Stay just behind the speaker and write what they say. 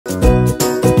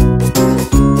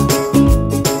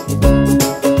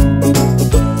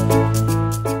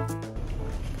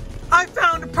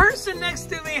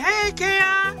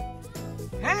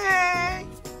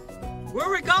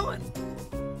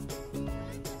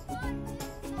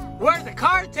where the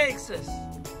car takes us.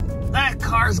 That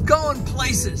car's going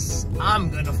places. I'm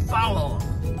gonna follow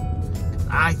them.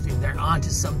 I think they're onto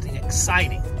something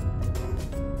exciting.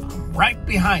 I'm right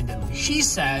behind them. She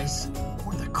says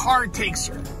where the car takes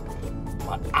her.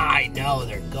 But I know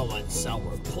they're going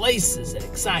somewhere places and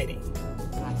exciting.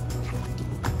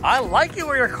 I like it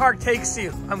where your car takes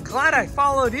you. I'm glad I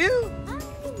followed you.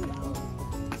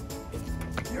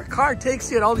 Your car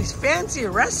takes you to all these fancy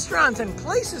restaurants and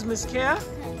places, Miss Keyaa.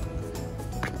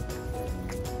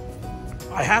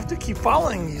 I have to keep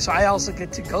following you, so I also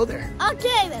get to go there.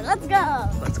 Okay, then let's go.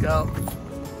 Let's go.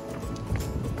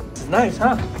 It's nice,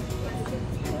 huh?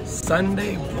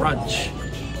 Sunday brunch.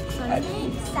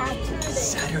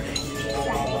 Saturday.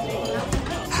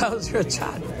 How's your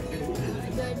chaat?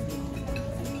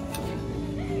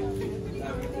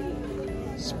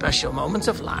 Special moments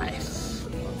of life.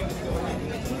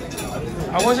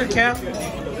 How was it,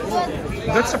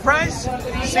 Keyaa? Good surprise?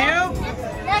 See you?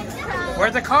 Next time.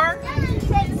 Where the car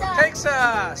Takes us. takes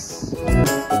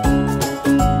us.